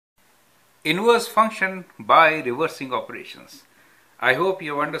Inverse function by reversing operations. I hope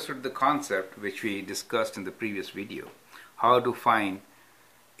you have understood the concept which we discussed in the previous video, how to find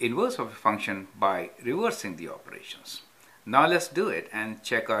inverse of a function by reversing the operations. Now let's do it and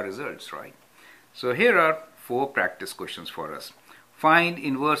check our results, right? So here are 4 practice questions for us. Find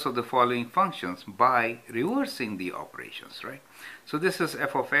inverse of the following functions by reversing the operations, right? So this is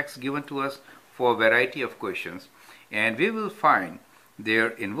f of x given to us for a variety of questions, and we will find their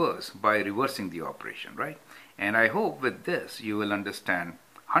inverse by reversing the operation, right? And I hope with this you will understand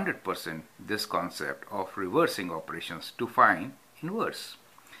 100% this concept of reversing operations to find inverse.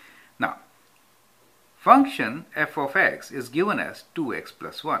 Now, function f of x is given as 2x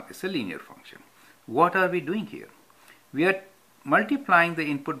plus 1. It's a linear function. What are we doing here? We are multiplying the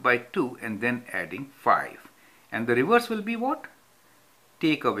input by 2 and then adding 5. And the reverse will be what?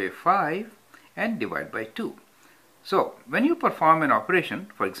 Take away 5 and divide by 2. So, when you perform an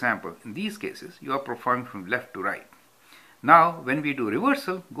operation, for example, in these cases, you are performing from left to right. Now, when we do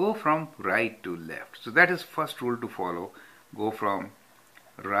reversal, go from right to left. So that is first rule to follow. Go from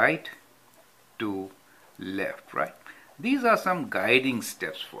right to left, right? These are some guiding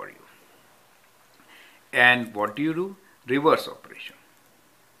steps for you. And what do? Reverse operation.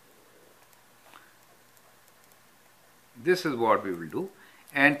 This is what we will do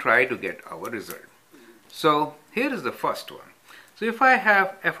and try to get our result. So here is the first one. So if I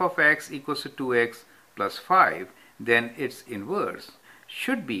have f of x equals to 2x plus 5, then its inverse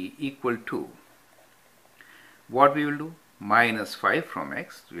should be equal to what we will do? Minus 5 from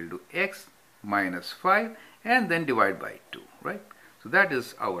x. We will do x minus 5 and then divide by 2, right? So that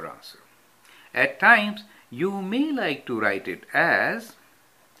is our answer. At times you may like to write it as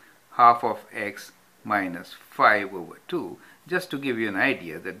half of x minus 5 over 2, just to give you an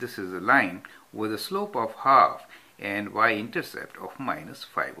idea that this is a line with a slope of half and y-intercept of minus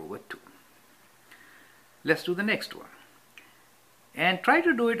 5 over 2. Let's do the next one. And try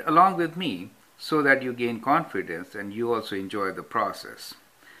to do it along with me so that you gain confidence and you also enjoy the process.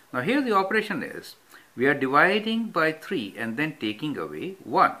 Now here the operation is, we are dividing by 3 and then taking away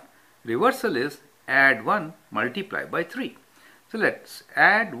 1. Reversal is add 1 multiply by 3. So let's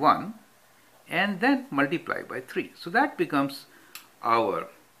add 1 and then multiply by 3. So that becomes our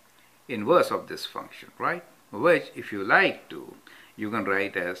inverse of this function, right? Which, if you like to, you can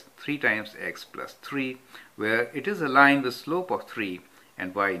write as 3 times x plus 3, where it is a line with slope of 3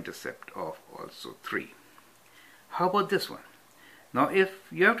 and y-intercept of also 3. How about this one? Now if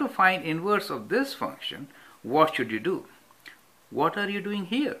you have to find inverse of this function, what should you do? What are you doing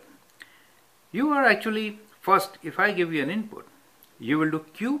here? You are actually, first, if I give you an input, you will do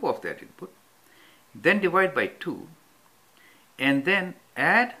cube of that input, then divide by 2, and then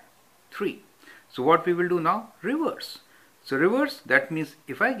add 3. So what we will do now? Reverse. So reverse, that means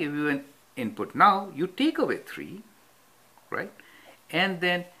if I give you an input now, you take away 3, right? And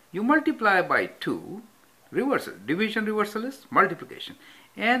then you multiply by 2, reversal. Division reversal is multiplication.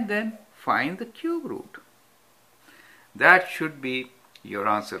 And then find the cube root. That should be your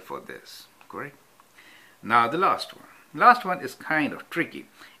answer for this, correct? Now the last one. Last one is kind of tricky.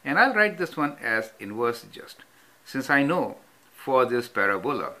 And I'll write this one as inverse just. Since I know for this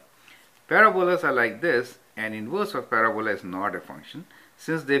parabola, parabolas are like this, and inverse of parabola is not a function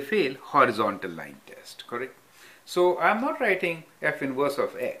since they fail horizontal line test, correct? So I'm not writing f inverse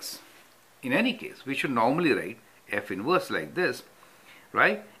of x. In any case, we should normally write f inverse like this,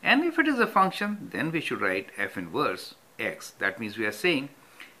 right? And if it is a function, then we should write f inverse x. That means we are saying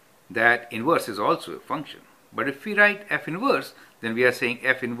that inverse is also a function. But if we write f inverse, then we are saying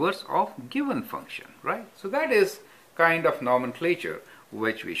f inverse of given function, right? So that is kind of nomenclature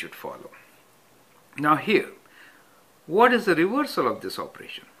which we should follow. Now here, what is the reversal of this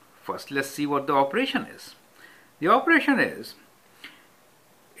operation? First, let's see what the operation is. The operation is,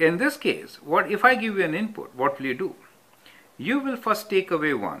 in this case, what if I give you an input, what will you do? You will first take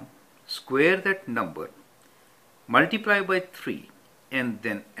away 1, square that number, multiply by 3, and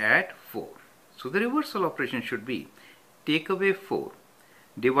then add 4. So the reversal operation should be take away 4,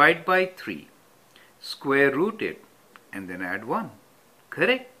 divide by 3, square root it, and then add 1.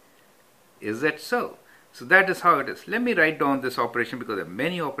 Correct? Is that so? So that is how it is. Let me write down this operation because there are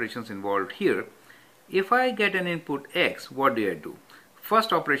many operations involved here. If I get an input x, what do?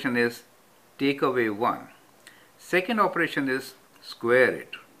 First operation is take away 1. Second operation is square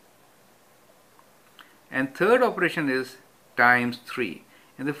it. And third operation is times 3.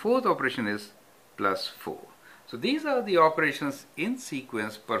 And the fourth operation is plus 4. So these are the operations in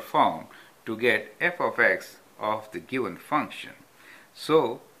sequence performed to get f of x of the given function.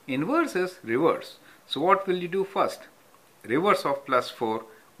 So inverse is reverse. So what will you do first? Reverse of plus 4,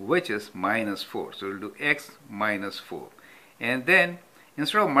 which is minus 4. So we'll do x minus 4. And then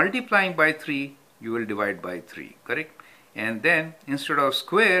instead of multiplying by 3, you will divide by 3, correct? And then instead of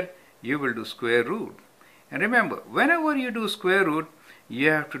square, you will do square root. And remember, whenever you do square root, you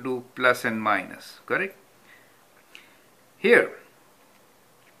have to do plus and minus, correct? Here,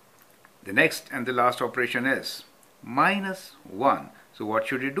 the next and the last operation is minus 1. So what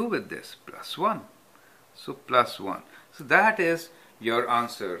should you do with this? Plus 1. So plus 1. So that is your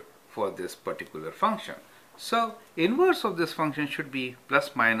answer for this particular function. So inverse of this function should be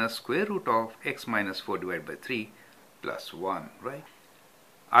plus minus square root of x minus 4 divided by 3 plus 1, right?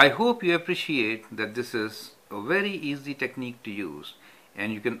 I hope you appreciate that this is a very easy technique to use,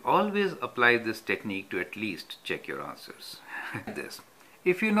 and you can always apply this technique to at least check your answers.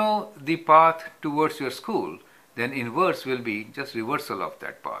 If you know the path towards your school, then inverse will be just reversal of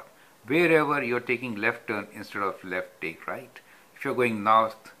that path. Wherever you're taking left turn, instead of left, take right. If you're going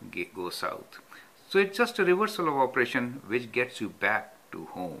north, go south. So it's just a reversal of operation which gets you back to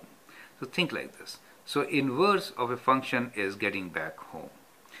home. So think like this. So inverse of a function is getting back home.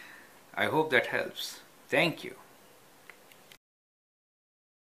 I hope that helps. Thank you.